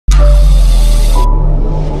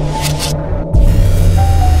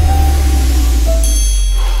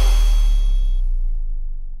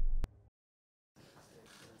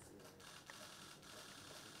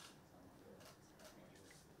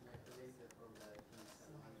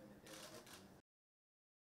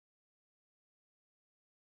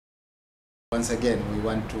Once again, we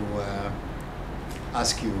want to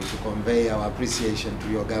ask you to convey our appreciation to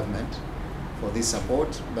your government for this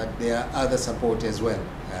support, but there are other support as well.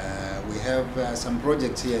 We have some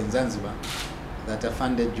projects here in Zanzibar that are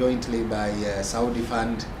funded jointly by Saudi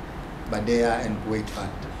Fund, Badea and Kuwait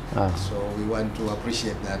Fund. So we want to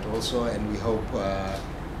appreciate that also, and we hope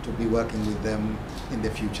to be working with them in the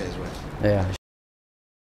future as well. Yeah.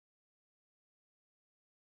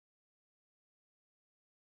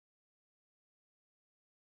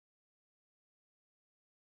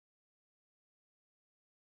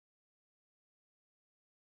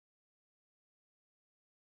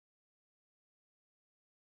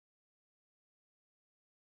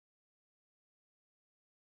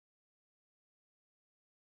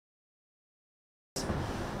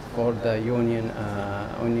 For the Union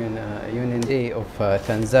Day of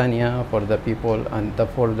Tanzania, for the people and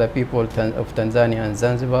for the people of Tanzania and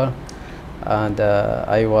Zanzibar, and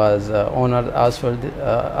I was honored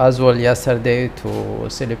as well yesterday to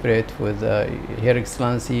celebrate with Her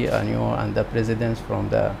Excellency and you and the presidents from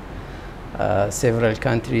the several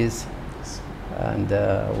countries, and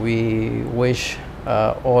we wish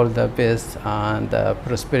all the best and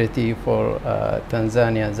prosperity for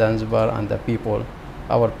Tanzania, Zanzibar, and the people,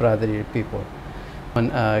 our brotherly people. On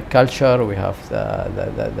culture, we have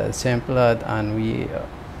the same blood, and we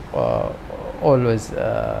always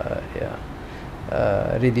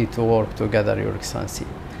ready to work together, Your Excellency.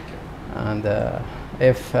 And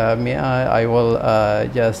if I will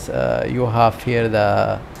just you have here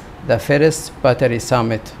the first battery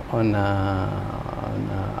summit on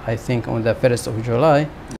I think on the 1st of July.